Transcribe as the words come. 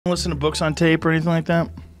Listen to books on tape or anything like that?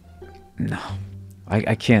 No,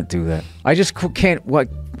 I can't do that. I just can't. What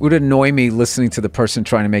would annoy me listening to the person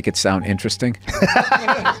trying to make it sound interesting?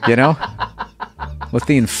 You know, with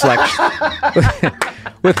the inflection,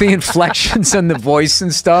 with the inflections and the voice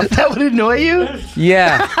and stuff. That would annoy you?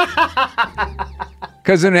 Yeah.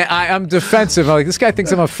 Because I'm defensive. I'm like, this guy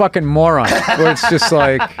thinks I'm a fucking moron. Where it's just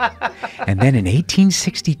like, and then in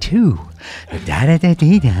 1862, and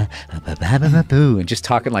just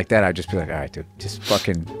talking like that, I'd just be like, all right, dude, just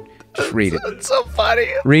read it. It's so funny.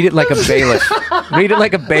 Read it like a bailiff. Read it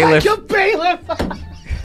like a bailiff. Like a bailiff.